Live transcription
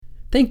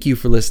Thank you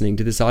for listening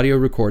to this audio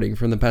recording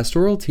from the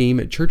pastoral team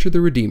at Church of the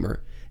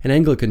Redeemer, an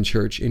Anglican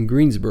church in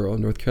Greensboro,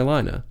 North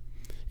Carolina.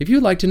 If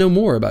you'd like to know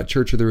more about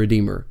Church of the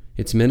Redeemer,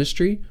 its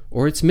ministry,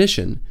 or its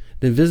mission,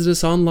 then visit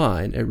us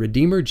online at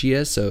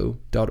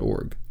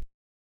redeemergso.org.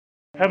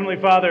 Heavenly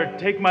Father,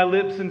 take my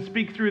lips and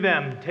speak through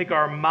them. Take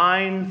our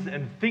minds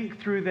and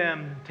think through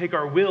them. Take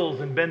our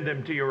wills and bend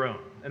them to your own.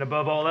 And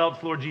above all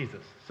else, Lord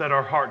Jesus, set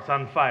our hearts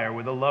on fire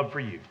with a love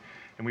for you.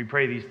 And we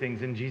pray these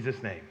things in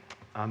Jesus' name.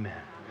 Amen.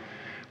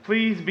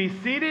 Please be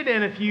seated,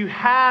 and if you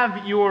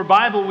have your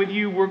Bible with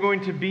you, we're going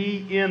to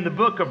be in the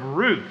book of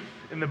Ruth.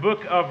 In the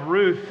book of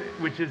Ruth,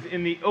 which is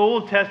in the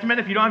Old Testament.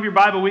 If you don't have your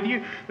Bible with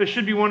you, there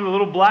should be one with a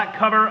little black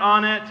cover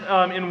on it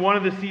in one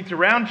of the seats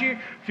around you.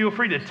 Feel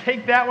free to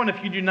take that one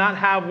if you do not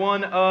have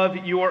one of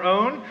your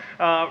own.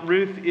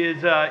 Ruth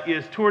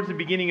is towards the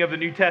beginning of the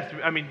New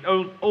Testament.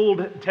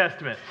 Old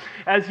Testament.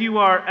 As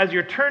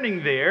you're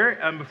turning there,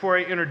 before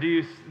I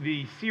introduce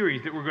the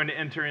series that we're going to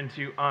enter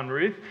into on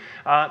Ruth,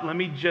 let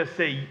me just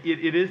say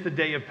it is the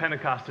day of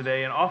Pentecost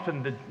today, and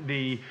often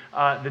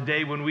the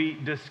day when we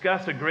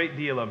discuss a great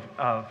deal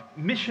of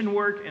mission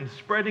work and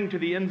spreading to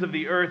the ends of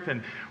the earth,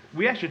 and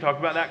we actually talk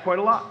about that quite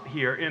a lot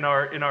here in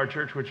our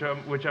church, which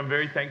I'm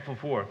very thankful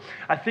for.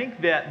 I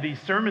think that the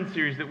sermon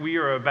series that we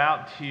are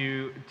about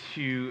to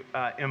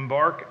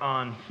embark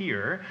on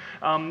here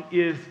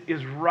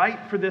is right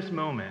for this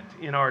moment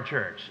in our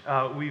church.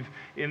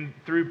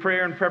 Through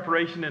prayer and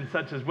preparation and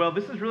such as well,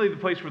 this is really the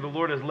place where the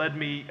Lord has led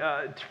me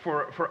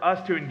for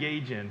us to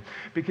engage in,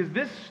 because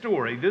this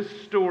story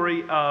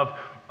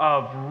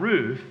of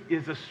Ruth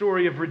is a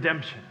story of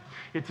redemption.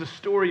 It's a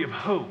story of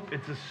hope.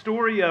 It's a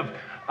story of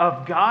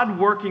God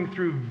working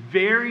through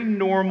very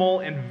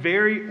normal and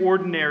very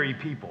ordinary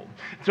people.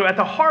 So at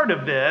the heart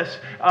of this,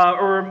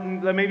 or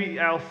maybe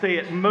I'll say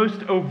it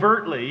most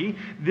overtly,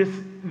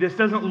 this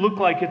doesn't look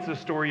like it's a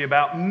story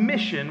about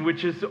mission,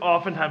 which is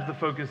oftentimes the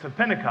focus of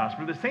Pentecost.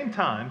 But at the same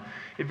time,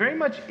 it very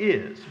much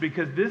is,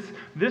 because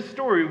this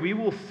story, we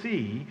will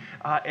see,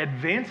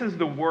 advances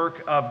the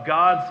work of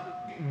God's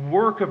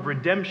work of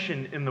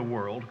redemption in the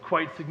world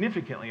quite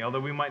significantly, although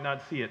we might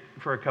not see it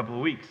for a couple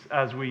of weeks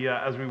as we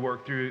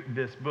work through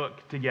this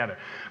book together.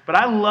 But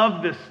I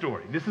love this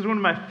story. This is one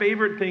of my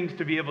favorite things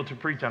to be able to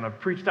preach on. I've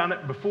preached on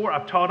it before.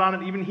 I've taught on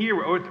it even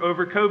here.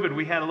 Over COVID,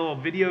 we had a little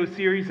video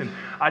series, and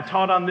I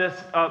taught on this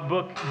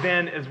book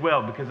then as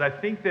well, because I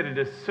think that it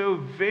is so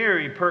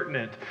very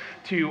pertinent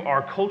to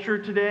our culture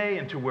today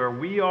and to where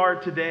we are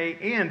today.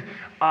 And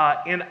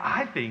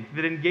I think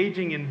that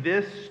engaging in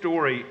this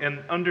story and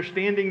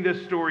understanding this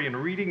story and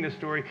reading this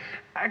story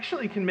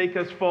actually can make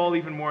us fall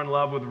even more in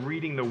love with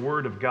reading the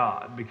Word of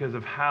God, because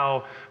of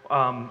how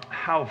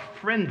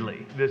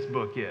friendly this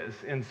book is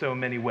in so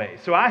many ways.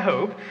 So I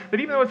hope that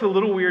even though it's a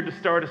little weird to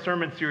start a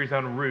sermon series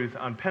on Ruth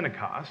on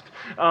Pentecost,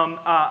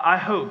 I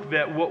hope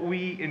that what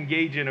we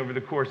engage in over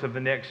the course of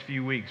the next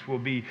few weeks will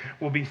be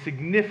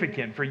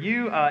significant for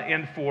you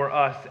and for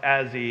us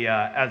as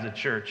a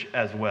church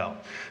as well.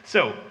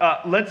 So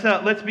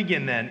let's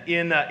begin then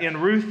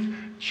in Ruth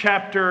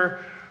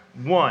chapter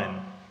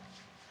 1.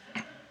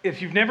 If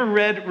you've never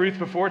read Ruth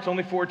before, it's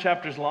only 4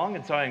 chapters long,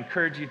 and so I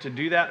encourage you to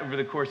do that over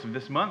the course of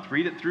this month.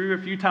 Read it through a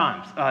few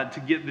times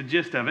to get the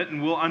gist of it,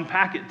 and we'll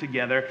unpack it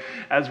together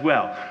as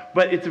well.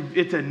 But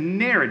it's a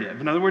narrative.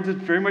 In other words, it's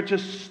very much a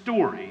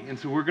story, and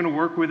so we're going to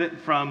work with it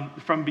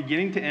from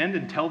beginning to end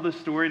and tell this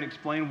story and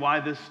explain why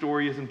this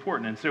story is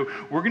important. And so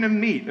we're going to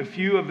meet a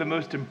few of the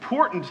most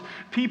important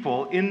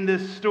people in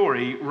this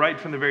story right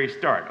from the very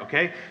start,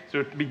 okay? So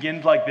it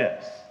begins like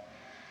this.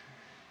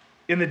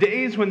 In the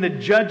days when the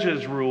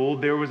judges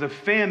ruled, there was a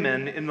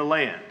famine in the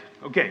land.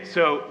 Okay,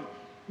 so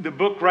the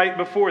book right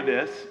before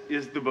this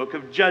is the book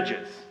of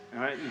Judges. All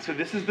right, and so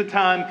this is the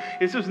time.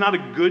 This was not a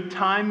good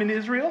time in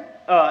Israel.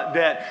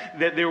 That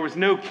there was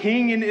no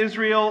king in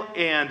Israel,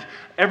 and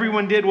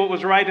everyone did what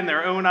was right in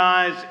their own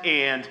eyes,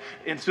 and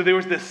so there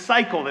was this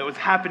cycle that was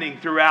happening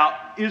throughout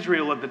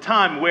Israel at the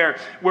time, where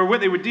what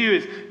they would do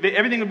is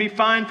everything would be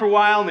fine for a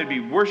while, and they'd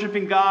be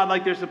worshiping God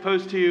like they're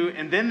supposed to,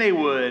 and then they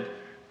would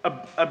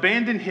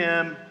abandon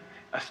him,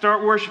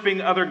 start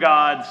worshiping other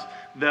gods.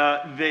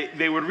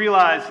 They would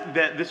realize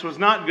that this was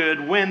not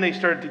good when they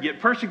started to get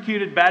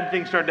persecuted. Bad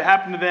things started to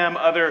happen to them.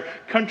 Other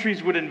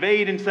countries would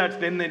invade and such.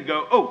 Then they'd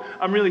go, "Oh,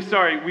 I'm really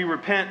sorry. We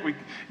repent.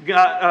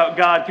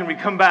 God, can we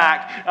come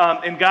back?"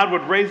 And God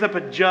would raise up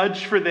a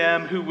judge for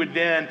them who would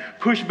then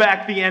push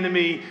back the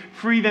enemy,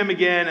 free them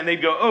again, and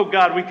they'd go, "Oh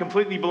God, we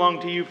completely belong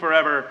to you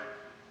forever,"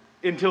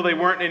 until they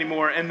weren't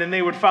anymore, and then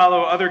they would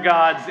follow other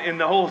gods, and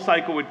the whole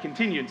cycle would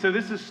continue. And so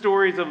this is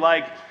stories of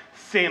like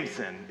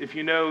Samson. If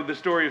you know the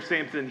story of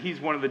Samson, he's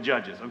one of the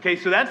judges. Okay,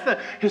 so that's the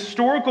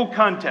historical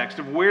context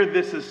of where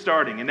this is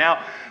starting. And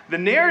now the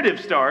narrative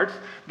starts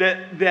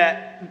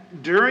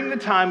that during the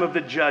time of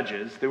the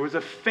judges, there was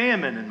a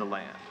famine in the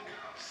land.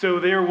 So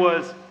there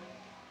was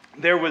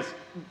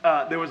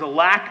a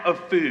lack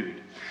of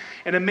food.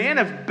 And a man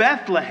of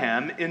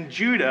Bethlehem in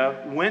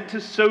Judah went to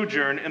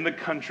sojourn in the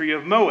country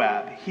of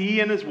Moab,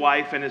 he and his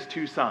wife and his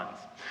 2 sons.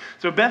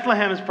 So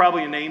Bethlehem is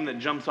probably a name that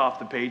jumps off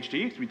the page to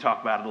you because we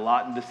talk about it a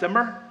lot in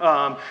December.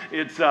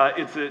 It's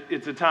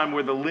a time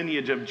where the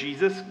lineage of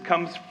Jesus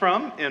comes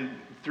from and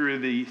through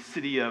the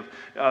city of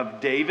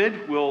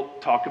David. We'll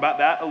talk about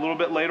that a little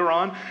bit later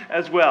on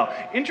as well.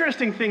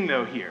 Interesting thing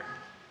though here.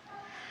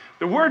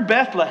 The word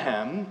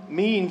Bethlehem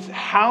means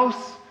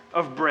house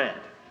of bread.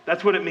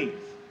 That's what it means.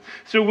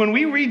 So when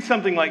we read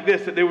something like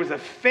this, that there was a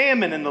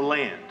famine in the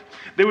land,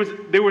 there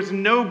was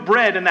no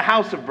bread in the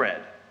house of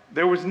bread.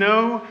 There was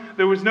no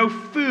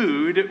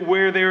food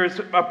where there is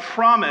a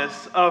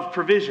promise of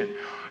provision.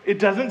 It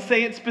doesn't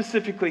say it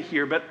specifically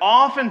here, but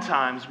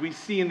oftentimes we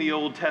see in the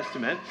Old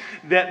Testament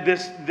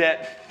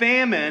that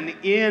famine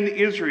in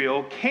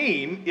Israel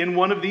came in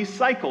one of these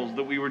cycles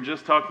that we were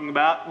just talking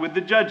about with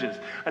the judges.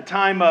 A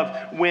time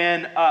of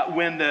when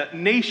the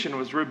nation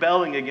was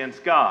rebelling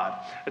against God.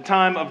 A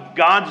time of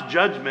God's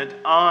judgment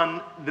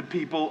on the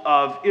people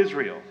of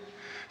Israel.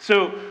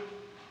 So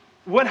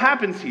what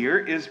happens here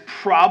is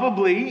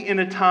probably in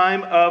a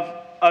time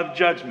of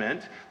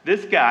judgment,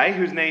 this guy,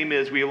 whose name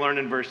is, we learn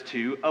in verse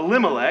 2,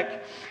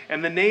 Elimelech,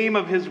 and the name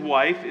of his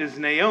wife is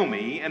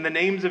Naomi, and the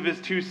names of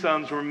his two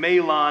sons were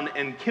Mahlon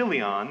and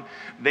Chilion.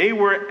 They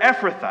were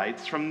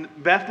Ephrathites from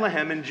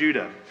Bethlehem in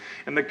Judah.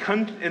 And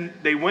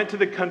they went to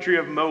the country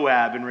of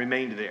Moab and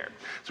remained there.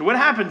 So what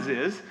happens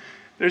is,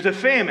 there's a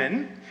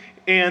famine,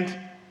 and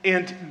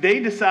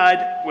they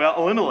decide,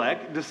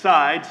 Elimelech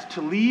decides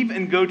to leave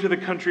and go to the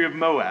country of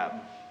Moab.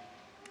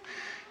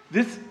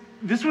 This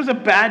was a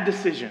bad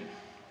decision.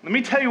 Let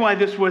me tell you why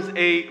this was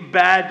a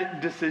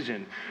bad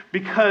decision.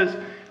 Because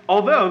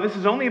although this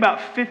is only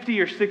about 50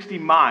 or 60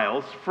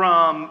 miles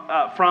from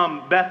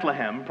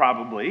Bethlehem,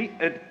 probably,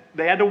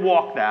 they had to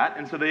walk that,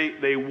 and so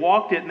they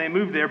walked it and they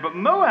moved there. But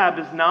Moab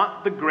is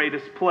not the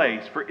greatest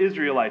place for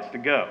Israelites to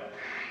go.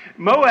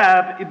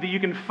 Moab, you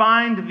can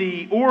find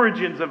the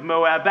origins of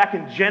Moab back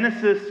in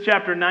Genesis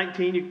chapter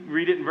 19. You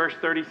read it in verse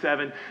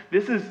 37.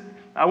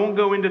 I won't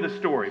go into the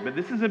story, but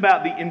this is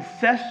about the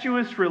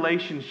incestuous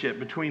relationship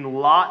between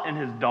Lot and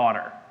his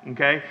daughter,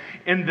 okay?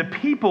 And the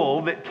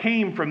people that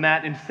came from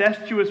that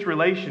incestuous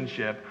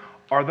relationship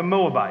are the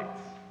Moabites.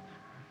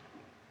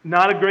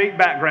 Not a great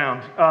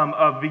background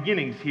of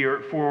beginnings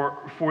here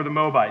for the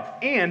Moabites.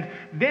 And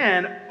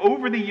then,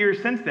 over the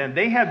years since then,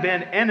 they have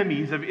been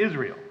enemies of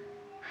Israel.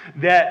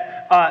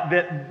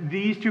 That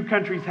these two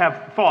countries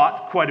have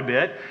fought quite a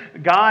bit.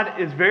 God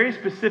is very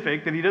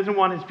specific that he doesn't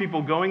want his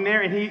people going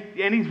there, and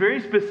he's very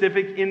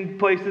specific in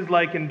places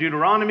like in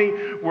Deuteronomy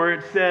where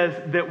it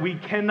says that we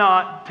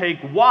cannot take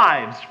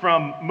wives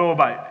from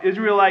Moabite.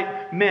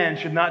 Israelite men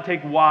should not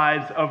take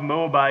wives of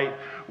Moabite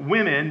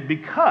women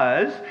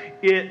because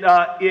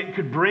it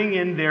could bring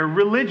in their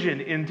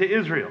religion into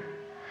Israel.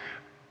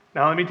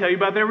 Now let me tell you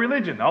about their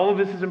religion. All of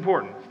this is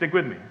important. Stick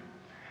with me.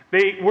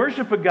 They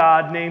worship a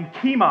god named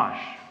Chemosh.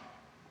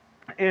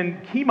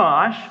 And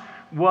Chemosh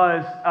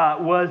was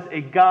a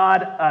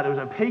god, there was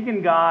a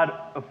pagan god,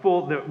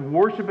 the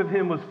worship of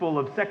him was full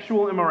of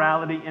sexual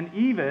immorality and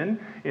even,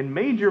 in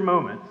major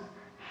moments,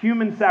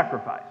 human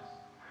sacrifice,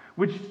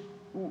 which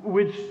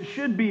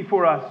should be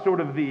for us sort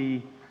of the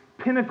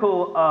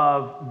pinnacle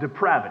of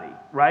depravity,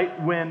 right?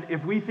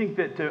 If we think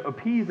that to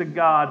appease a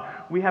god,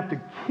 we have to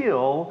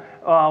kill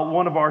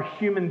one of our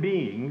human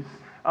beings,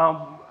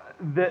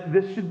 that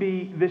this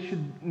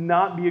should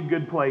not be a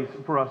good place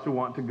for us to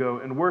want to go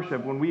and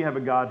worship when we have a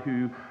God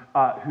who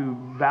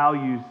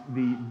values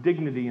the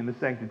dignity and the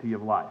sanctity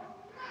of life,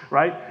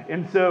 right?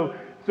 And so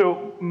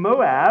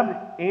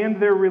Moab and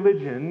their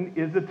religion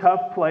is a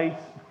tough place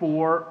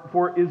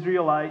for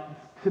Israelites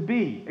to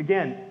be.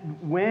 Again,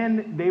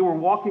 when they were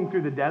walking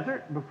through the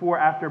desert,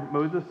 after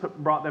Moses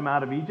brought them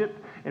out of Egypt,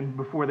 and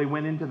before they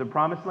went into the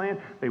promised land,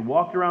 they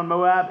walked around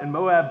Moab, and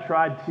Moab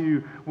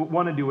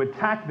wanted to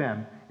attack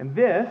them. And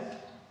this,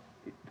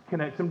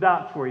 connect some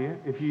dots for you,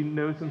 if you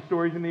know some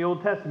stories in the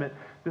Old Testament,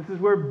 this is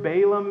where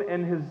Balaam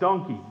and his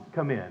donkey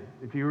come in.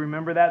 If you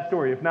remember that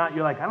story. If not,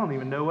 you're like, I don't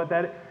even know what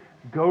that is.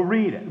 Go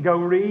read it. Go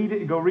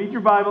read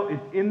your Bible.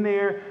 It's in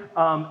there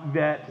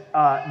that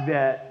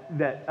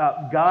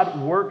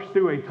God works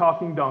through a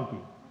talking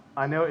donkey.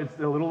 I know it's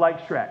a little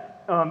like Shrek.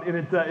 And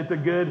it's a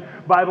good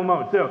Bible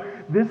moment. So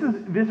this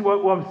is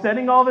what I'm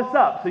setting all this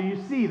up. So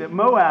you see that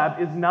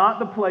Moab is not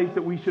the place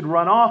that we should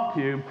run off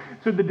to.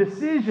 So the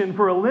decision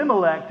for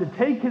Elimelech to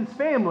take his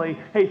family,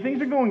 hey,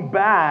 things are going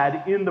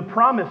bad in the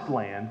promised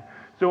land,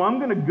 so I'm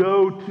going to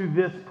go to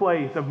this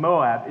place of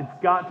Moab.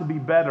 It's got to be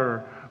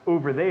better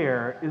over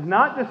there, is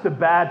not just a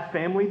bad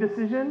family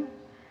decision,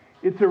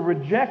 it's a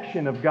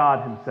rejection of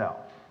God himself.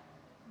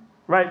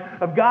 Right?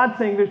 Of God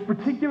saying there's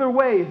particular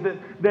ways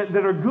that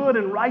are good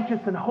and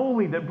righteous and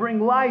holy, that bring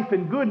life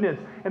and goodness,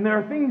 and there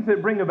are things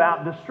that bring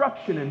about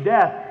destruction and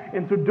death.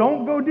 And so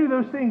don't go do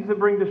those things that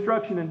bring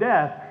destruction and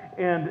death.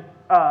 And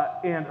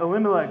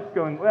Elimelech's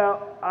going,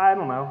 well, I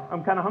don't know.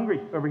 I'm kind of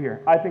hungry over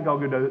here. I think I'll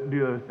go do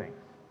those things.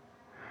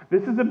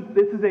 This is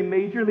a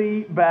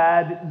majorly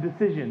bad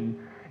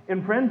decision.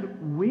 And friends,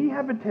 we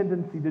have a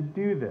tendency to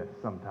do this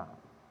sometimes.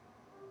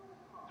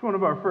 It's one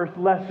of our first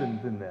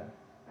lessons in this.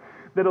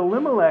 that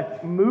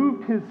Elimelech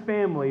moved his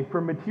family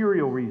for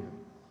material reasons.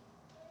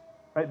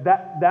 Right?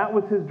 That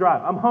was his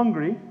drive. I'm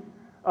hungry,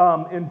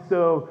 and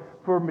so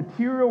for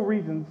material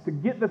reasons, to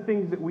get the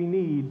things that we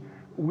need,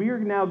 we are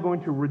now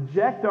going to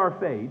reject our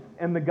faith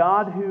and the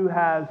God who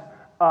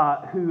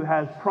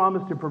has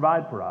promised to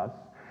provide for us,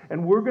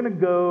 and we're going to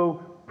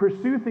go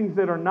pursue things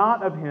that are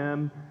not of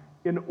Him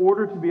in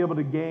order to be able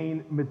to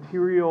gain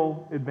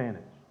material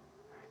advantage,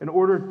 in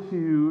order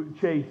to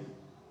chase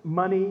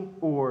money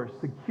or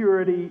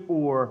security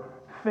or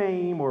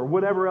fame or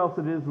whatever else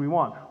it is we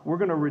want. We're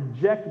going to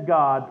reject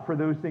God for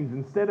those things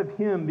instead of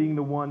Him being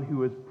the one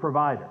who is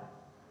provider.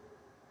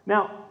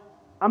 Now,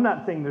 I'm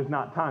not saying there's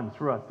not times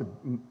for us to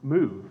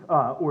move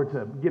or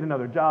to get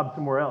another job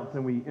somewhere else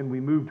and we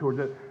move towards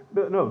it.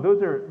 No,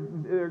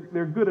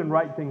 they're good and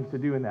right things to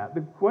do in that.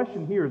 The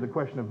question here is a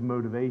question of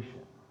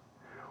motivation.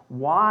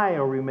 Why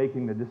are we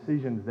making the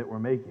decisions that we're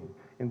making?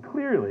 And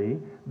clearly,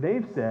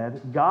 they've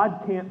said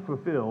God can't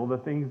fulfill the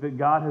things that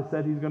God has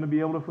said He's going to be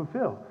able to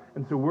fulfill.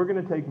 And so we're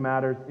going to take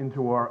matters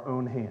into our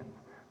own hands.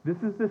 This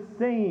is the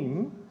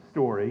same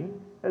story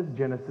as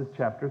Genesis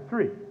chapter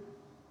 3.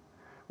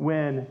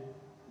 When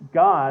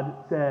God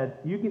said,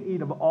 you can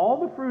eat of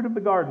all the fruit of the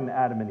garden,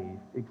 Adam and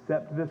Eve,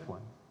 except this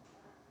one.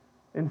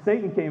 And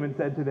Satan came and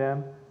said to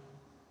them,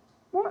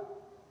 what?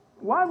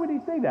 Why would he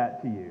say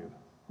that to you?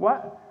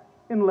 What?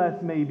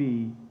 Unless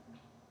maybe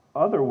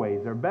other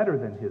ways are better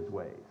than his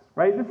ways,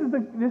 right? This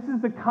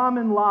is the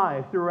common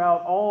lie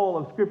throughout all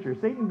of Scripture.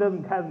 Satan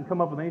hasn't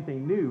come up with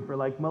anything new for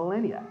like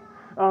millennia.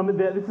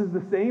 That this is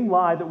the same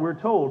lie that we're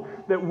told,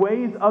 that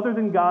ways other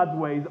than God's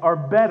ways are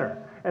better,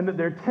 and that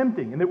they're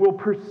tempting, and that we'll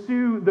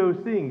pursue those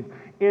things.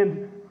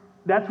 And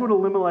that's what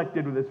Elimelech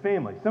did with his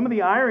family. Some of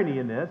the irony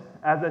in this,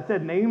 as I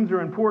said, names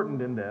are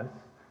important in this.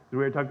 We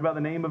already talked about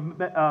the name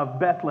of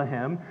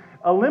Bethlehem.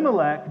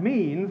 Elimelech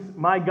means,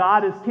 my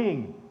God is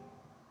king.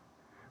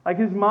 Like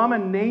his mama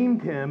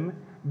named him,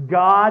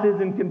 God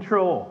is in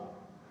control.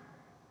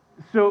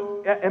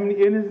 So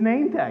in his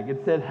name tag,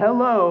 it said,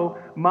 hello,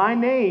 my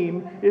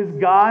name is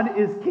God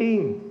is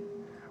king.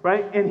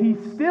 Right? And he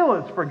still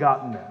has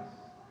forgotten this.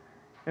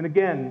 And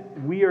again,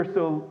 we are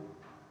so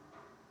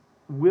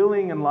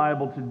willing and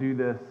liable to do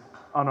this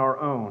on our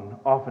own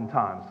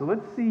oftentimes. So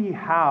let's see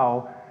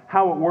how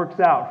it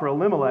works out for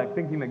Elimelech,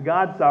 thinking that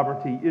God's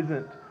sovereignty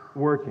isn't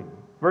working.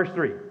 Verse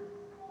 3.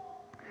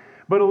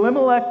 But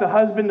Elimelech, the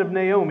husband of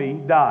Naomi,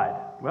 died.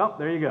 Well,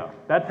 there you go.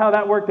 That's how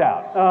that worked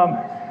out.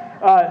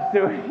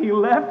 So he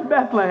left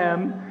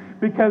Bethlehem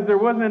because there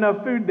wasn't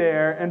enough food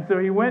there, and so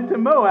he went to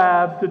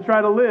Moab to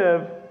try to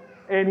live,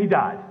 and he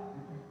died.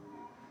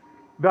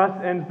 Thus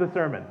ends the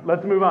sermon.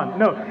 Let's move on.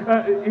 No,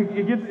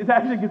 it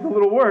actually gets a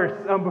little worse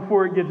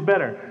before it gets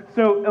better.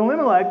 So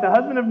Elimelech, the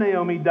husband of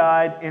Naomi,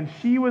 died, and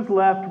she was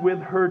left with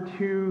her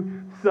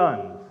 2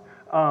 sons.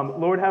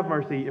 Lord have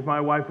mercy if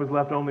my wife was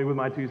left only with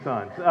my 2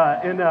 sons.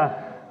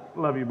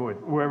 Love you, boys,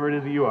 wherever it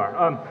is that you are.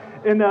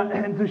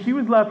 And so she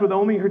was left with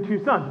only her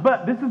 2 sons.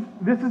 But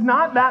this is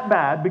not that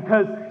bad,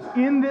 because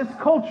in this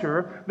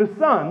culture, the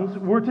sons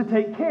were to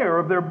take care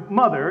of their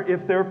mother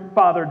if their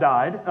father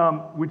died,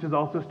 which is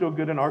also still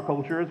good in our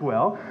culture as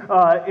well.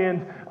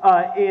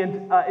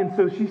 And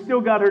so she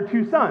still got her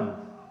 2 sons.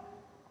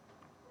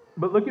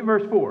 But look at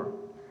verse 4.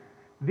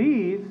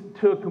 These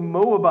took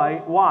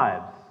Moabite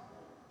wives.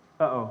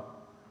 Uh-oh.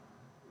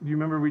 Do you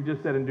remember we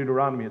just said in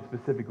Deuteronomy, it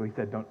specifically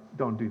said,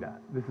 don't do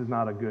that. This is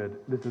not a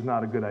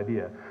good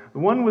idea. The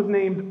one was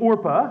named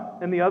Orpah,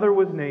 and the other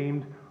was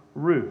named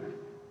Ruth.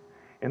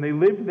 And they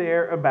lived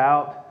there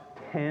about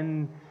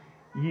 10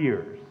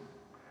 years.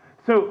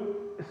 So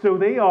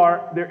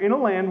they're in a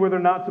land where they're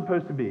not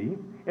supposed to be.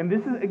 And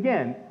this is,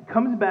 again,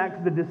 comes back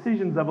to the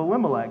decisions of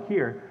Elimelech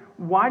here.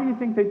 Why do you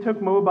think they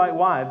took Moabite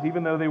wives,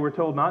 even though they were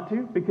told not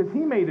to? Because he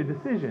made a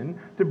decision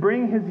to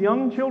bring his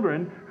young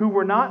children, who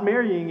were not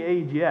marrying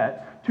age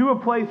yet, to a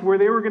place where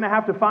they were going to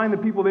have to find the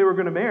people they were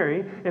going to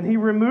marry, and he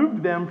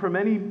removed them from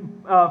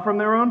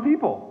their own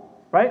people,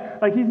 right?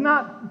 Like, he's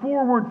not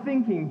forward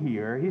thinking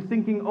here. He's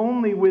thinking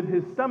only with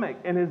his stomach,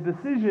 and his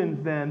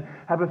decisions then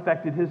have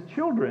affected his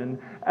children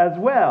as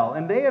well.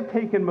 And they have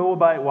taken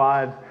Moabite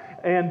wives,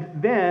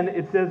 and then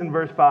it says in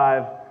verse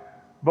 5,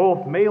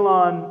 both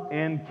Mahlon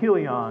and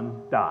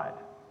Chilion died.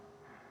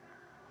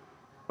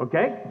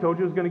 Okay, told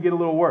you it was going to get a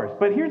little worse.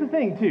 But here's the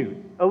thing,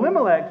 too.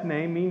 Elimelech's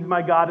name means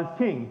my God is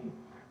king.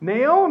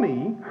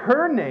 Naomi,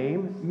 her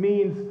name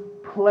means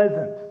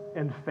pleasant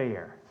and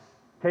fair.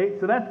 Okay,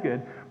 so that's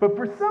good. But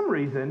for some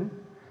reason,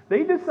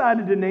 they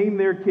decided to name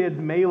their kids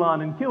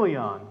Mahlon and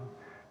Chilion,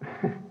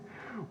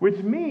 which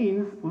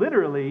means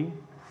literally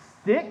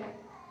sick.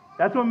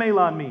 That's what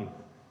Mahlon means,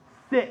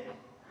 sick.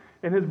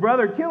 And his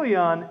brother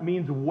Chilion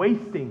means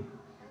wasting.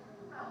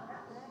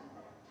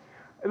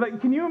 Like,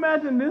 can you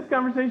imagine this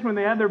conversation when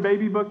they had their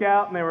baby book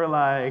out and they were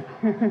like,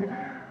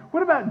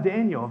 what about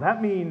Daniel?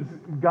 That means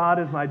God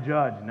is my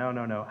judge.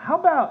 No. How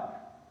about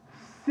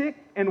sick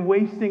and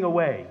wasting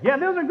away? Yeah,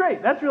 those are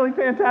great. That's really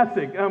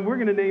fantastic. We're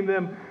going to name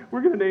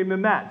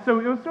them that. So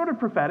it was sort of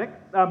prophetic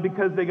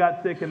because they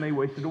got sick and they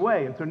wasted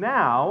away. And so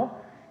now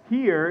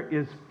Here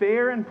is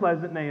fair and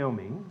pleasant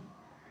Naomi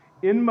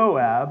in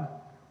Moab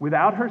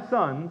without her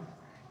sons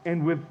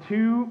and with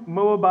 2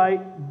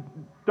 Moabite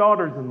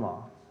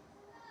daughters-in-law.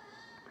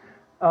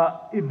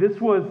 This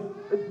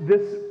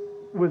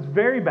was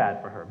very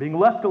bad for her. Being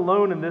left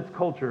alone in this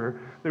culture,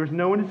 there was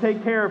no one to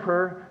take care of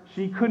her.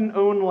 She couldn't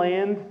own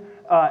land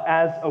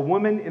as a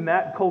woman in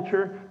that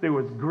culture. There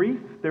was grief.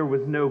 There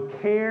was no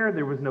care.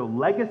 There was no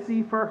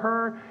legacy for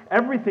her.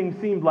 Everything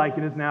seemed like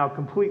it is now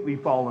completely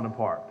fallen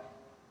apart.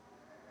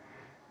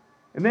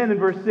 And then in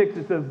verse 6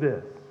 it says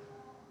this,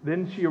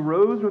 "Then she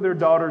arose with her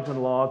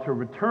daughters-in-law to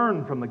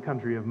return from the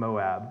country of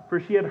Moab, for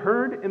she had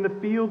heard in the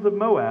fields of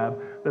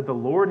Moab that the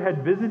Lord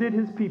had visited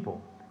his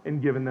people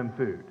and given them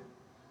food."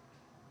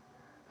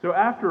 So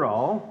after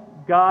all,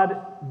 God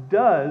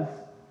does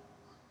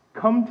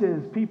come to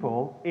his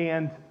people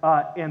and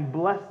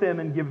bless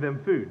them and give them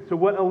food. So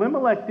what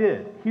Elimelech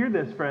did, hear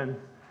this, friends,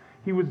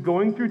 he was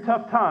going through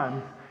tough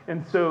times,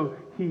 and so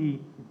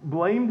he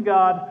blamed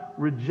God,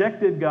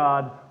 rejected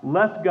God,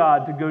 left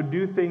God to go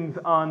do things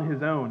on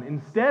his own,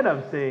 instead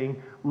of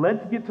saying,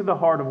 let's get to the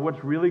heart of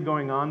what's really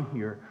going on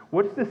here.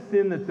 What's the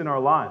sin that's in our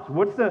lives?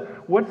 What's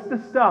the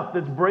stuff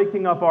that's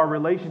breaking up our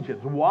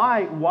relationships?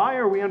 Why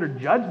are we under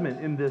judgment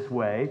in this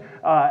way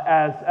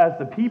as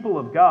the people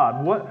of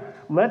God?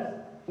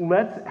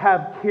 Let's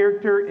have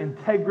character,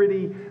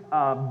 integrity,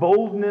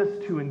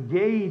 boldness to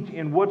engage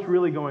in what's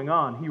really going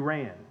on. He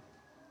ran.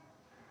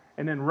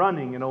 And then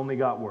running, it only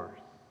got worse.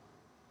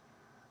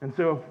 And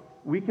so if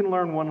we can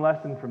learn one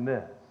lesson from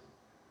this,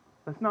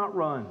 let's not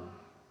run.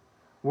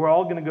 We're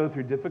all going to go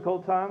through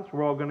difficult times.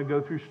 We're all going to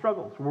go through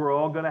struggles. We're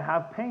all going to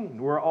have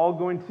pain. We're all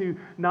going to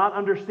not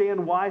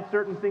understand why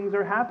certain things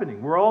are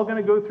happening. We're all going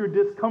to go through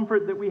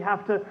discomfort that we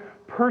have to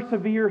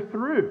persevere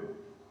through.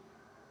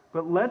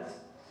 But let's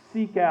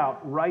seek out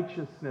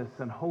righteousness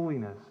and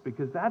holiness,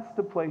 because that's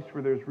the place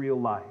where there's real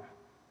life.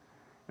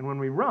 And when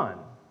we run,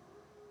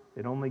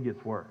 it only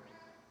gets worse.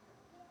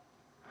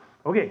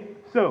 Okay,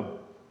 so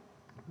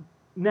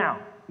now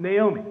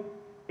Naomi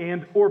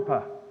and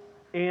Orpah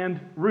and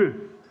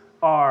Ruth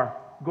are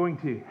going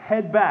to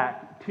head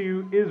back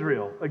to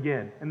Israel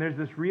again. And there's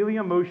this really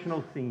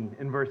emotional scene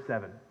in verse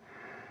 7.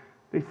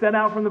 They set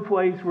out from the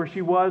place where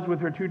she was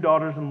with her 2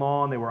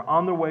 daughters-in-law, and they were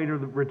on their way to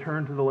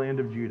return to the land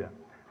of Judah.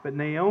 But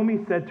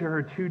Naomi said to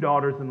her 2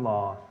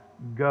 daughters-in-law,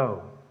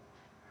 "Go,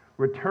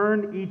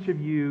 return each of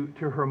you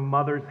to her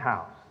mother's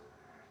house.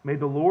 May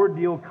the Lord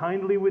deal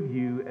kindly with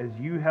you as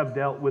you have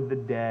dealt with the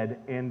dead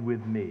and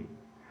with me.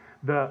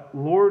 The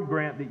Lord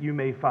grant that you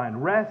may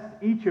find rest,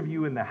 each of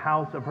you in the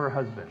house of her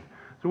husband."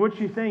 So what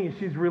she's saying is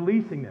she's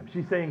releasing them.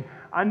 She's saying,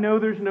 I know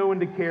there's no one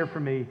to care for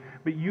me,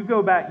 but you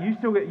go back.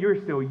 You're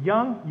still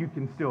young. You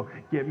can still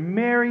get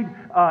married.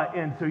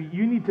 And so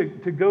you need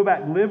to go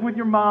back, live with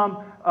your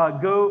mom,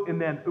 go,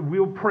 and then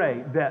we'll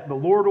pray that the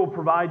Lord will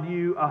provide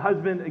you a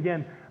husband.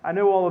 Again, I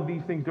know all of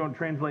these things don't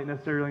translate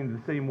necessarily in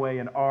the same way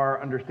in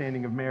our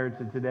understanding of marriage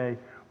today.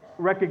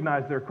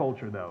 Recognize their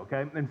culture, though,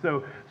 okay? And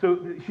so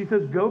she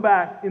says, go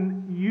back,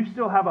 and you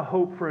still have a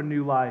hope for a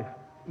new life,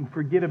 and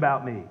forget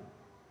about me.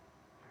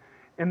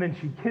 And then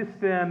she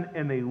kissed them,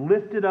 and they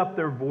lifted up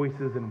their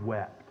voices and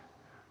wept.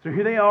 So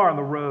here they are on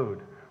the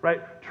road,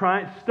 right?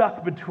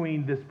 Stuck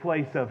between this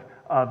place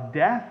of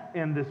death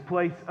and this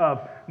place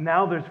of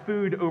now there's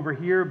food over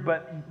here,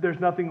 but there's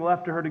nothing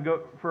left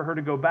for her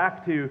to go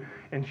back to.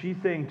 And she's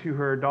saying to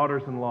her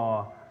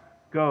daughters-in-law,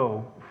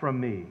 "Go from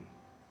me."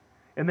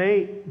 And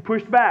they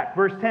pushed back.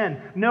 Verse 10,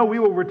 "No, we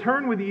will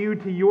return with you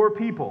to your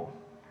people."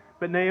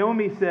 But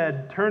Naomi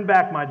said, "Turn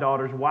back, my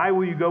daughters. Why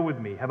will you go with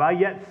me? Have I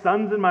yet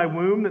sons in my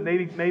womb that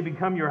may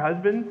become your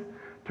husbands?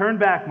 Turn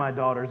back, my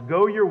daughters.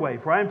 Go your way,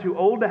 for I am too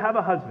old to have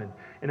a husband.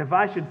 And if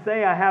I should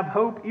say I have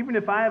hope, even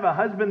if I have a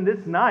husband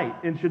this night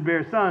and should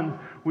bear sons,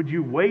 would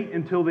you wait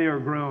until they are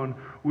grown?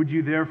 Would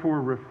you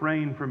therefore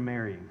refrain from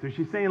marrying?" So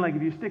she's saying, like,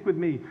 if you stick with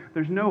me,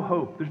 there's no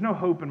hope. There's no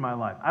hope in my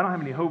life. I don't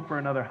have any hope for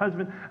another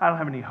husband. I don't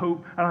have any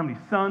hope. I don't have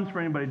any sons for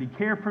anybody to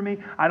care for me.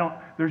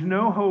 There's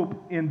no hope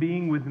in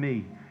being with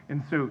me.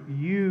 And so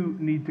you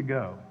need to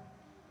go.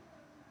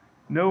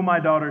 "No, my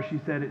daughter," she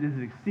said, "it is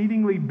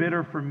exceedingly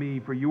bitter for me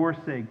for your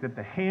sake that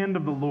the hand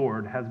of the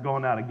Lord has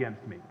gone out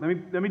against me."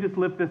 Let me just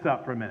lift this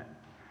up for a minute.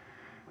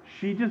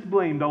 She just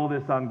blamed all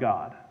this on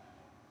God.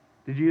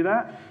 Did you hear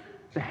that?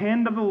 The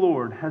hand of the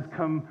Lord has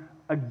come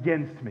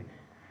against me.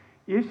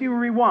 If you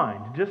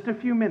rewind just a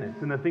few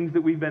minutes in the things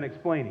that we've been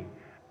explaining,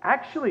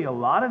 actually a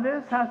lot of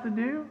this has to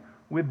do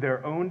with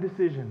their own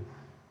decisions.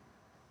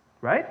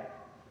 Right?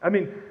 I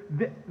mean,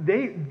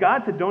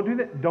 God said, "Don't do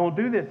that. Don't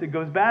do this. It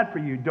goes bad for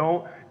you.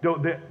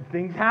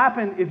 Things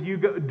happen if you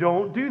go.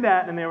 Don't do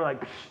that." And they were like,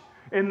 "Psh,"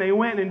 and they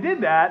went and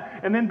did that,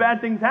 and then bad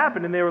things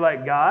happened, and they were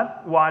like,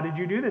 "God, why did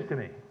you do this to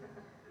me?"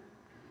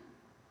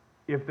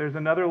 If there's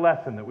another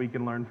lesson that we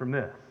can learn from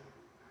this,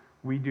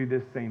 we do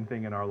this same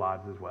thing in our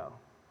lives as well,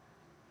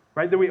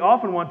 right? That we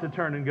often want to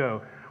turn and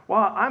go,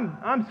 "Well,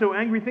 I'm so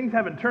angry. Things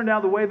haven't turned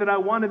out the way that I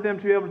wanted them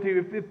to be able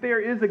to. If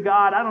there is a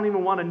God, I don't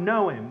even want to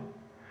know him.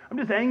 I'm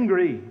just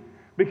angry."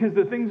 because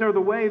the things are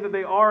the way that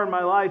they are in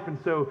my life. And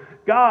so,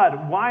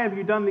 God, why have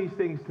you done these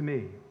things to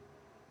me?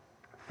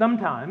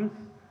 Sometimes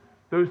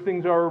those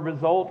things are a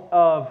result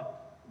of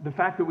the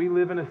fact that we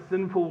live in a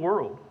sinful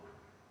world.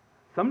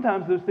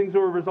 Sometimes those things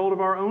are a result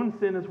of our own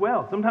sin as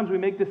well. Sometimes we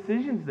make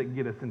decisions that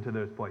get us into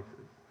those places.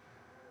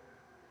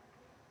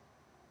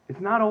 It's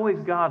not always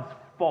God's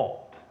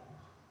fault.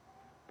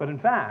 But in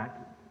fact,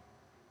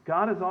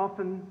 God is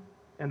often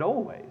and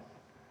always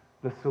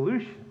the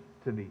solution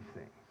to these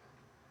things.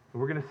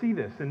 And we're going to see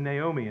this in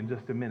Naomi in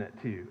just a minute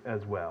too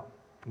as well.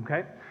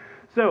 Okay?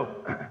 So,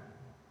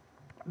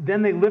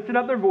 then they lifted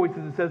up their voices,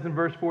 it says in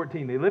verse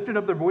 14. They lifted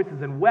up their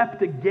voices and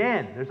wept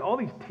again. There's all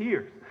these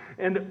tears.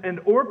 And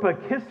Orpah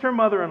kissed her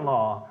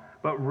mother-in-law,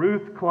 but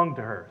Ruth clung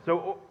to her.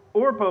 So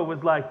Orpah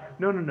was like,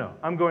 no,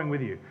 I'm going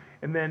with you.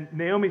 And then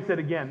Naomi said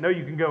again, no,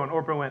 you can go. And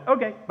Orpah went,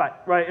 okay, bye.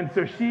 Right? And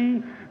so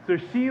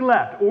she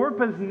left.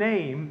 Orpah's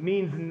name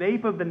means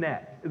nape of the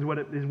neck, is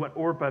what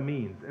Orpah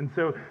means. And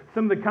so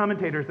some of the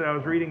commentators that I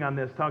was reading on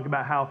this talk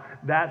about how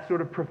that's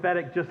sort of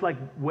prophetic, just like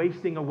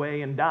wasting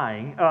away and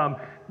dying,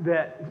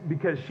 that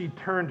because she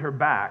turned her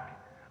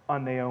back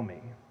on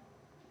Naomi.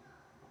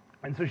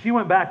 And so she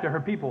went back to her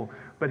people.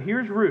 But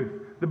here's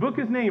Ruth. The book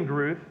is named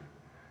Ruth.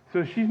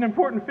 So she's an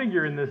important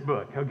figure in this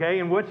book, okay?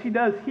 And what she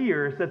does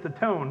here sets a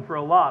tone for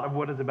a lot of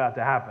what is about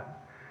to happen.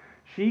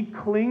 She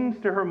clings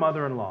to her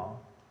mother-in-law.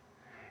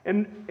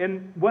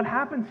 And what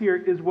happens here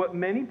is what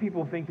many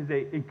people think is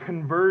a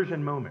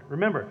conversion moment.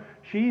 Remember,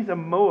 she's a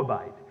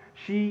Moabite.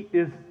 She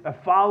is a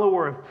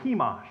follower of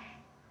Chemosh.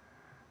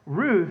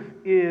 Ruth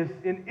is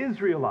an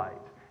Israelite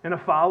and a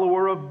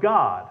follower of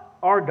God,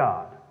 our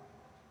God.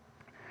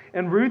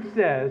 And Ruth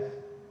says,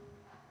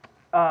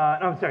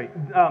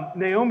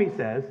 Naomi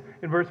says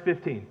in verse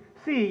 15,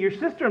 see, your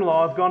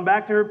sister-in-law has gone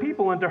back to her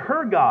people and to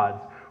her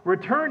gods.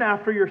 Return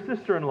after your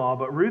sister-in-law.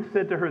 But Ruth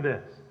said to her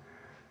this,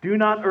 do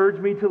not urge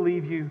me to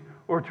leave you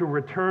or to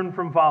return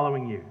from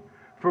following you.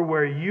 For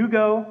where you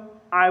go,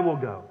 I will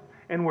go.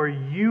 And where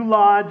you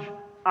lodge,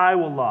 I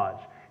will lodge.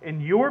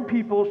 And your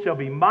people shall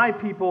be my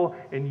people,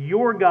 and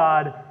your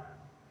God,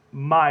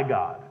 my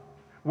God.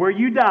 Where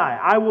you die,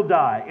 I will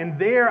die, and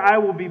there I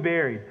will be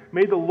buried.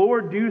 May the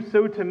Lord do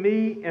so to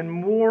me, and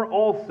more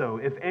also,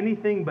 if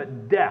anything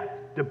but death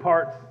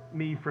departs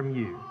me from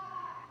you.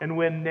 And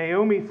when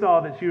Naomi saw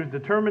that she was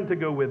determined to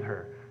go with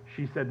her,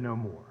 she said no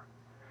more.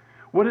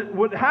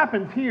 What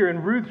happens here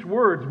in Ruth's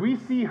words, we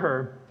see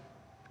her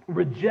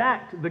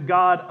reject the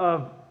God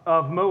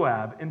of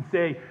Moab and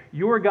say,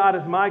 your God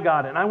is my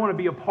God, and I want to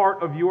be a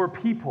part of your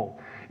people.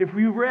 If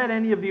we've read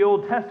any of the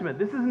Old Testament,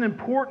 this is an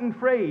important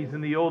phrase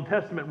in the Old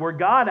Testament where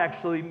God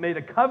actually made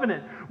a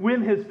covenant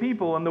with his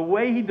people, and the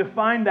way he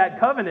defined that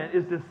covenant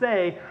is to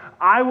say,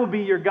 I will be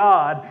your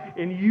God,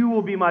 and you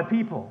will be my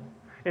people.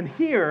 And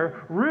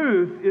here,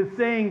 Ruth is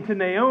saying to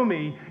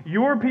Naomi,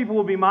 your people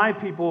will be my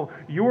people,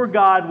 your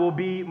God will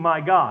be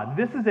my God.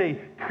 This is a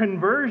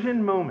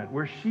conversion moment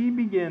where she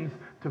begins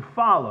to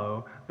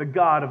follow the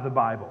God of the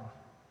Bible.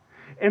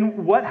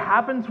 And what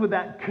happens with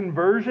that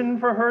conversion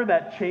for her,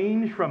 that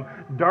change from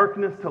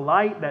darkness to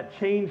light, that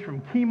change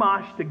from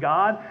Chemosh to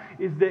God,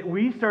 is that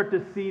we start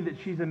to see that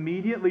she's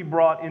immediately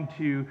brought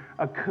into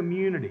a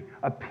community,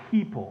 a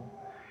people.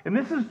 And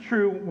this is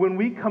true when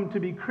we come to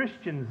be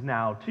Christians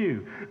now,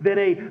 too. That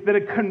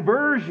a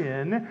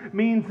conversion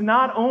means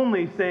not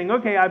only saying,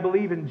 okay, I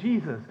believe in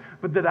Jesus,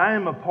 but that I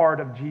am a part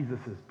of Jesus'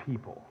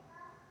 people.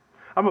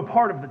 I'm a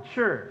part of the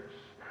church.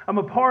 I'm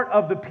a part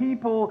of the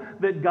people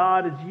that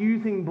God is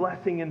using,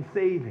 blessing, and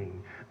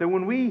saving. That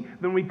when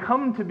we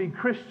come to be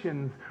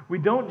Christians, we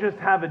don't just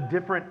have a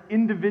different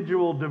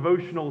individual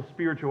devotional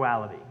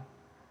spirituality.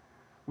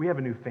 We have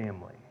a new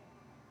family.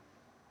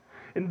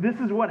 And this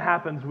is what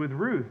happens with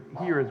Ruth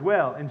here as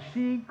well. And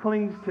she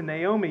clings to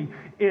Naomi.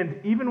 And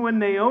even when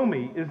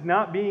Naomi is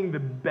not being the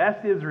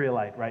best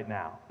Israelite right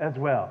now as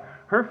well,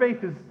 her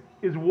faith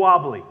is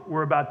wobbly,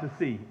 we're about to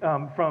see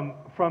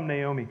from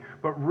Naomi.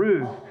 But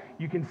Ruth,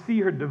 you can see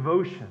her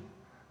devotion,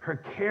 her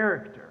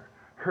character,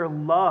 her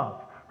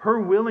love, her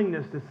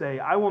willingness to say,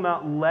 I will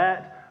not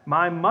let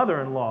my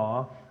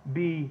mother-in-law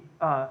be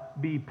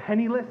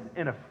penniless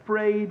and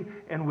afraid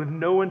and with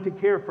no one to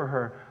care for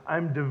her.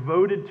 I'm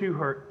devoted to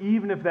her,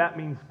 even if that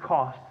means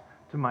cost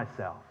to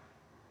myself.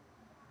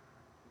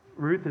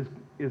 Ruth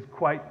is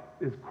quite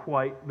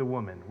the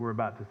woman we're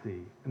about to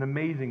see, an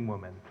amazing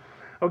woman.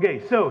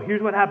 Okay, so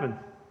here's what happens.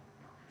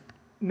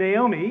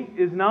 Naomi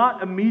is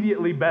not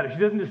immediately better. She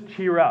doesn't just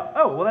cheer up.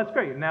 Oh, well, that's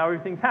great. Now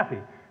everything's happy.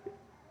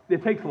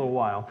 It takes a little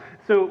while.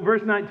 So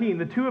verse 19,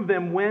 the two of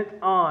them went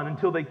on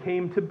until they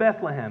came to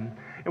Bethlehem.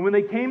 And when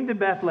they came to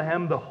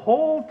Bethlehem, the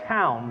whole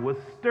town was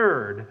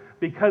stirred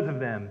because of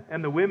them.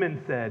 And the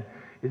women said,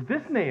 is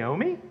this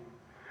Naomi?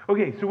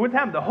 Okay, so what's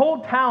happened? The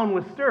whole town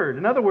was stirred.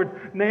 In other words,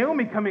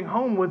 Naomi coming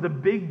home was a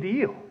big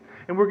deal.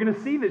 And we're going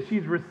to see that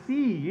she's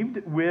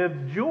received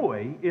with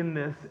joy in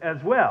this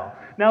as well.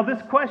 Now,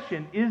 this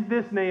question, is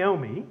this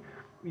Naomi?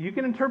 You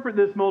can interpret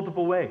this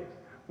multiple ways.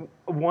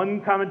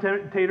 One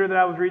commentator that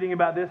I was reading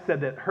about this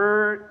said that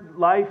her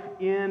life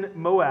in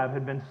Moab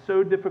had been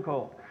so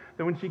difficult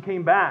that when she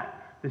came back,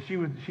 that she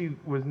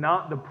was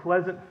not the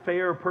pleasant,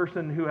 fair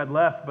person who had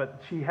left,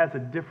 but she has a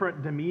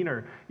different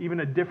demeanor,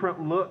 even a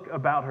different look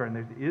about her.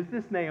 And is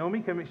this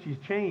Naomi coming? She's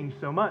changed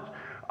so much.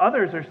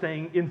 Others are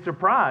saying in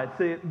surprise,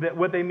 say that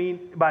what they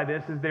mean by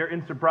this is they're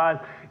in surprise.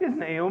 Is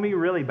Naomi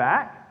really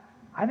back?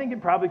 I think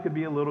it probably could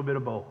be a little bit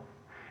of both.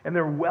 And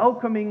they're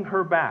welcoming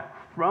her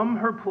back from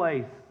her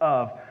place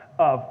of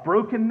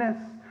brokenness,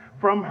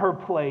 from her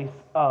place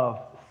of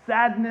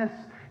sadness.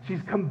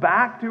 She's come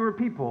back to her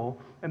people,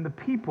 and the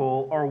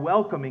people are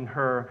welcoming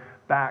her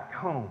back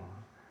home.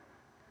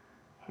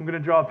 I'm going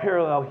to draw a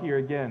parallel here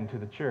again to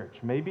the church.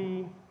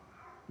 Maybe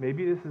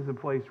this is a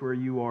place where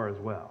you are as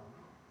well.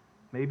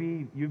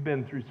 Maybe you've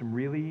been through some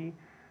really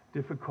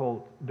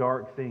difficult,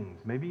 dark things.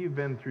 Maybe you've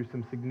been through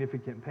some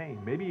significant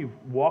pain. Maybe you've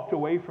walked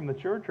away from the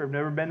church or have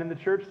never been in the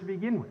church to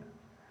begin with.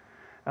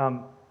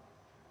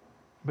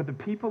 But the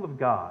people of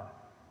God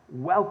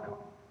welcome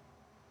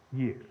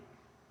you.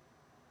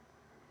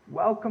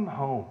 Welcome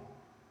home.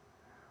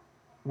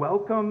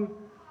 Welcome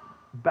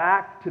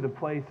back to the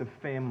place of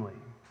family.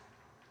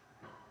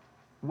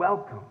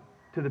 Welcome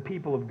to the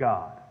people of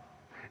God.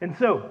 And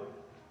so,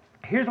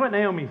 here's what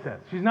Naomi says.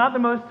 She's not the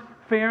most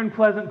fair and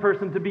pleasant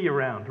person to be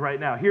around right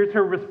now. Here's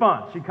her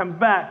response. She comes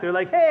back. They're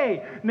like,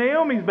 hey,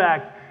 Naomi's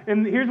back.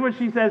 And here's what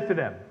she says to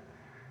them.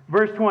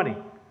 Verse 20,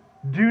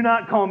 do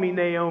not call me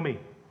Naomi,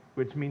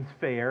 which means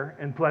fair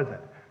and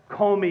pleasant.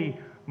 Call me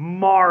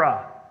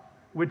Mara,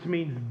 which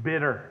means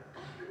bitter.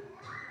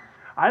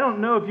 I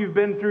don't know if you've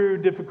been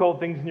through difficult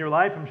things in your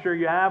life. I'm sure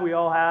you have. We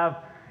all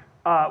have.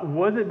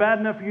 Was it bad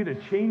enough for you to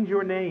change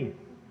your name?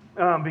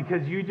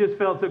 Because you just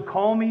felt, so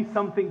call me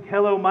something.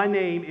 Hello, my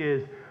name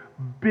is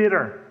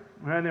Bitter.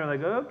 And they're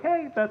like,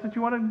 okay, if that's what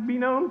you want to be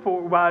known for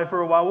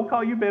a while, we'll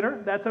call you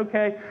Bitter. That's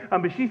okay.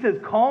 But she says,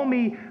 call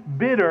me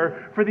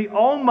Bitter, for the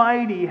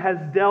Almighty has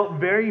dealt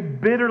very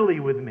bitterly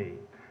with me.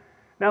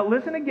 Now,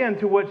 listen again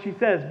to what she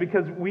says,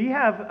 because we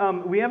have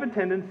a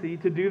tendency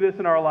to do this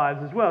in our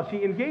lives as well.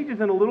 She engages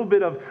in a little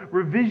bit of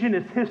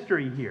revisionist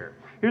history here.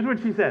 Here's what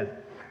she says.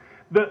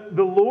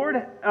 The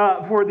Lord,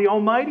 for the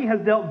Almighty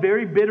has dealt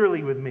very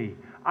bitterly with me.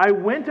 I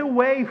went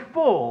away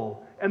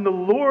full, and the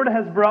Lord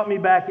has brought me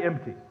back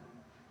empty.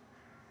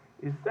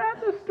 Is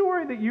that the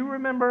story that you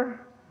remember?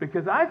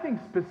 Because I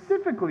think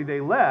specifically they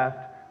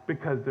left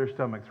because their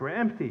stomachs were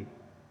empty.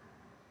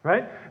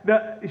 Right?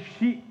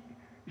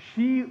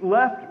 She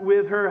left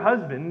with her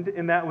husband,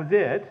 and that was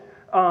it.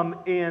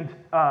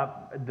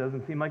 It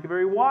doesn't seem like a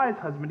very wise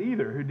husband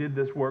either who did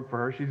this work for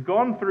her. She's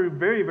gone through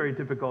very, very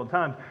difficult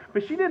times,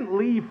 but she didn't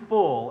leave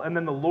full, and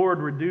then the Lord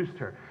reduced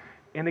her.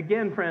 And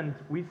again, friends,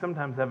 we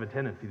sometimes have a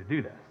tendency to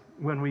do this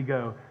when we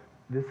go,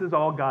 this is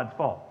all God's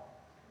fault.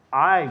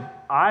 I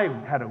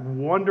had a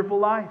wonderful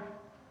life,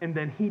 and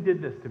then He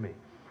did this to me.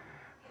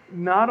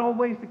 Not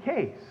always the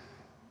case,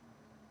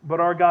 but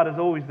our God is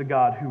always the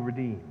God who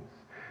redeems.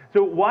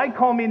 So why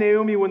call me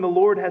Naomi when the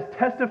Lord has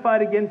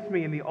testified against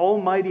me and the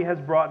Almighty has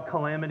brought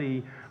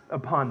calamity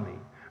upon me?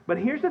 But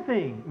here's the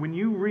thing. When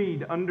you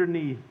read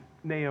underneath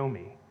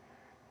Naomi,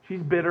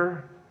 she's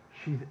bitter,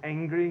 she's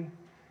angry,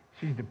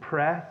 she's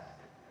depressed,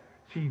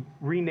 she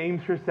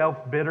renames herself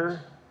Bitter,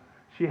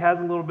 she has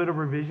a little bit of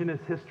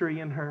revisionist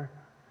history in her.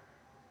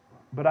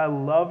 But I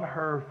love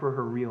her for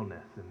her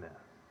realness in this.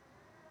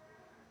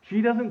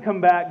 She doesn't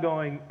come back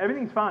going,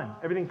 everything's fine,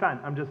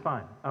 I'm just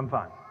fine, I'm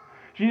fine.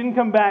 She didn't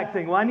come back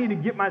saying, well, I need to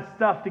get my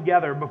stuff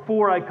together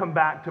before I come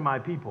back to my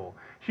people.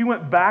 She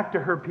went back to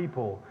her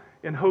people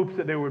in hopes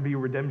that there would be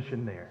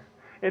redemption there.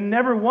 And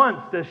never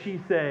once does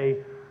she say,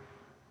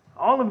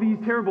 all of these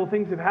terrible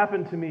things have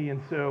happened to me,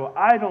 and so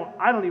I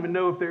don't even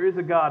know if there is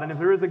a God, and if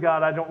there is a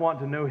God, I don't want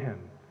to know Him.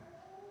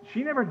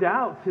 She never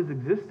doubts His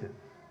existence.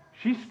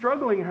 She's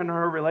struggling in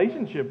her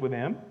relationship with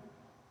Him.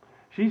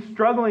 She's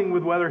struggling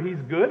with whether He's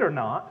good or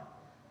not,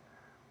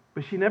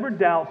 but she never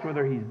doubts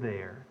whether He's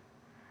there.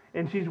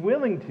 And she's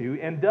willing to,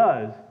 and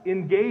does,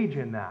 engage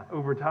in that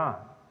over time.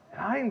 And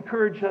I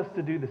encourage us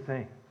to do the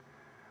same.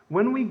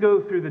 When we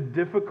go through the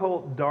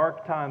difficult,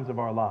 dark times of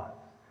our lives,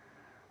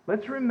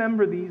 let's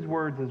remember these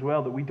words as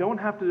well, that we don't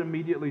have to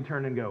immediately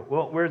turn and go,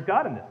 well, where's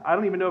God in this? I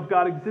don't even know if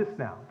God exists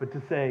now. But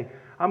to say,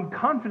 I'm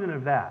confident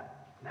of that.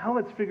 Now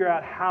let's figure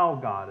out how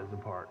God is a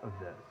part of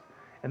this.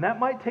 And that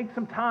might take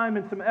some time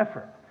and some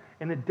effort.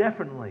 And it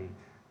definitely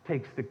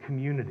takes the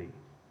community.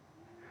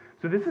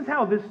 So this is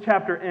how this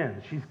chapter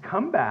ends. She's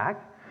come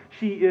back.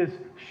 She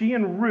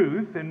and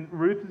Ruth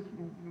is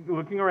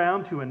looking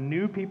around to a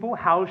new people.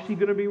 How is she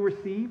going to be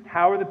received?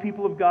 How are the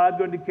people of God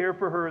going to care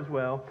for her as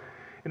well?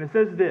 And it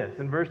says this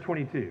in verse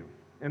 22.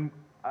 And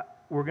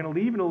we're going to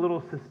leave in a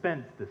little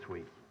suspense this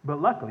week. But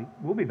luckily,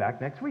 we'll be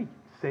back next week,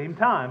 same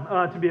time,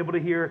 to be able to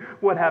hear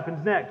what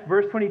happens next.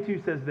 Verse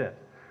 22 says this.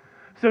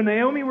 So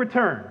Naomi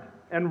returned,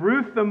 and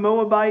Ruth the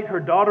Moabite, her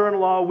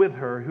daughter-in-law, with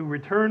her, who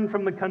returned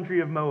from the country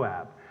of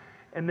Moab.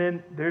 And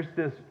then there's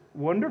this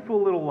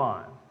wonderful little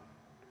line.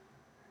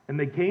 And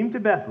they came to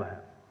Bethlehem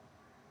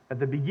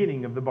at the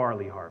beginning of the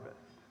barley harvest.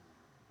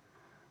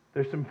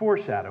 There's some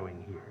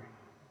foreshadowing here.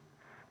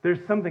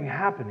 There's something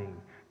happening.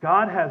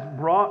 God has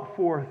brought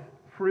forth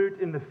fruit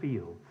in the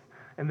fields.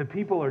 And the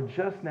people are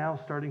just now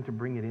starting to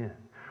bring it in.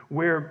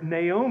 Where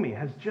Naomi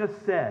has just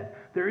said,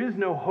 there is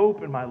no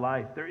hope in my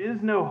life. There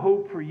is no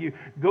hope for you.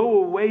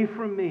 Go away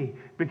from me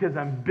because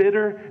I'm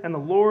bitter and the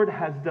Lord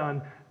has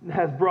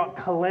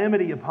brought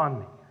calamity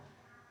upon me.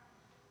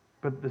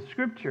 But the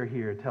scripture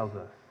here tells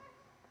us,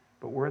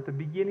 but we're at the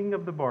beginning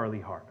of the barley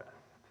harvest.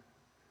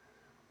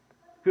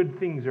 Good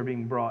things are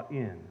being brought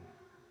in.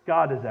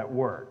 God is at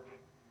work.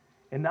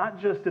 And not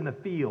just in the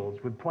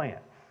fields with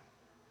plants,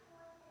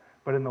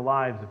 but in the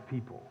lives of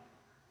people.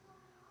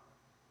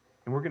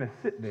 And we're going to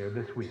sit there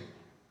this week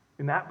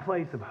in that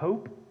place of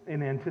hope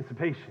and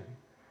anticipation.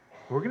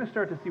 We're going to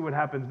start to see what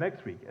happens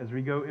next week as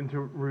we go into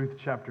Ruth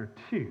chapter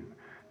 2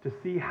 to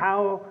see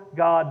how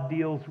God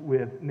deals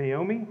with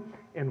Naomi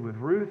and with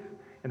Ruth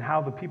and how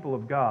the people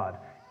of God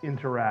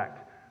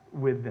interact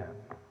with them.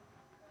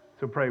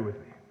 So pray with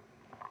me.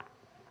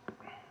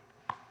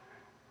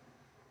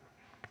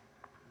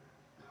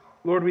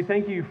 Lord, we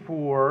thank you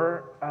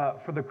for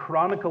the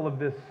chronicle of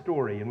this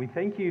story, and we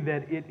thank you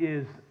that it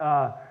is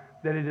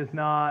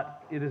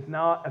not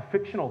a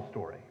fictional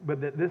story, but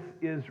that this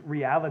is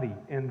reality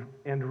and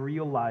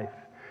real life,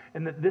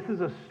 and that this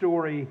is a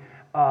story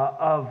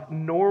of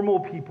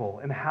normal people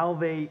and how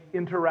they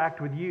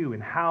interact with you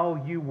and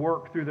how you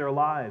work through their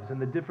lives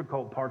and the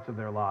difficult parts of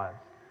their lives.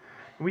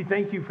 And we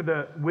thank you for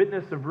the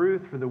witness of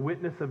Ruth, for the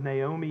witness of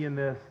Naomi in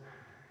this.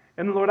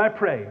 And Lord, I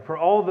pray for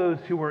all those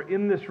who are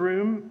in this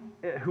room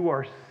who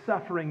are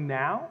suffering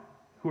now,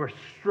 who are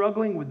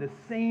struggling with the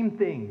same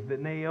things that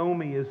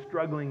Naomi is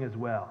struggling as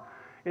well.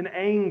 An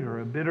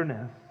anger, a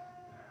bitterness,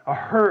 a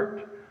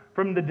hurt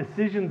from the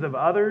decisions of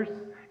others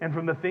and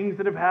from the things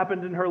that have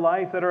happened in her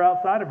life that are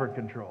outside of her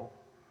control.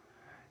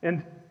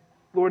 And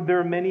Lord, there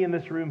are many in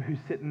this room who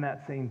sit in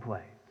that same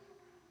place.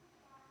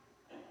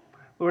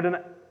 Lord,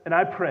 and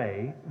I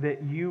pray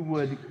that you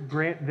would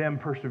grant them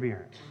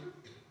perseverance,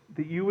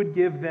 that you would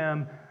give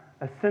them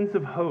a sense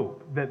of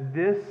hope that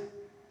this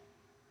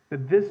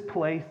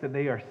place that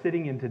they are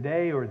sitting in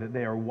today or that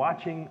they are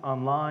watching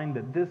online,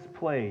 that this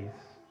place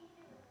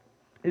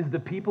is the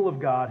people of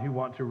God who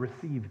want to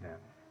receive them.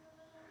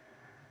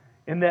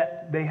 And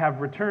that they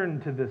have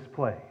returned to this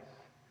place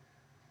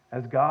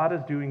as God is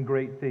doing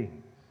great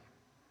things.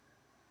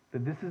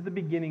 That this is the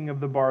beginning of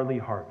the barley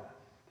harvest,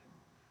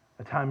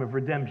 a time of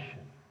redemption,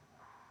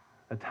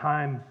 a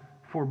time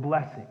for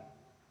blessing.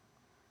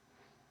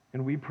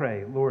 And we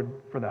pray, Lord,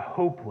 for the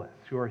hopeless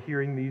who are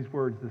hearing these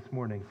words this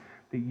morning,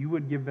 that you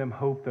would give them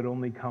hope that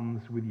only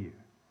comes with you.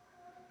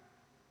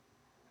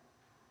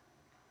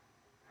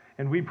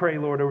 And we pray,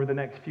 Lord, over the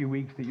next few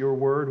weeks that your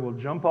word will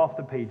jump off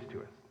the page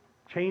to us,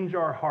 change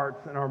our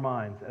hearts and our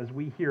minds as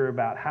we hear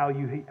about how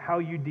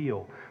you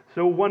deal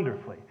so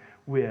wonderfully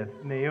with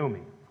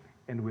Naomi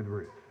and with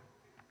Ruth.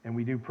 And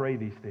we do pray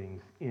these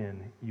things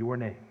in your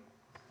name.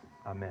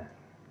 Amen.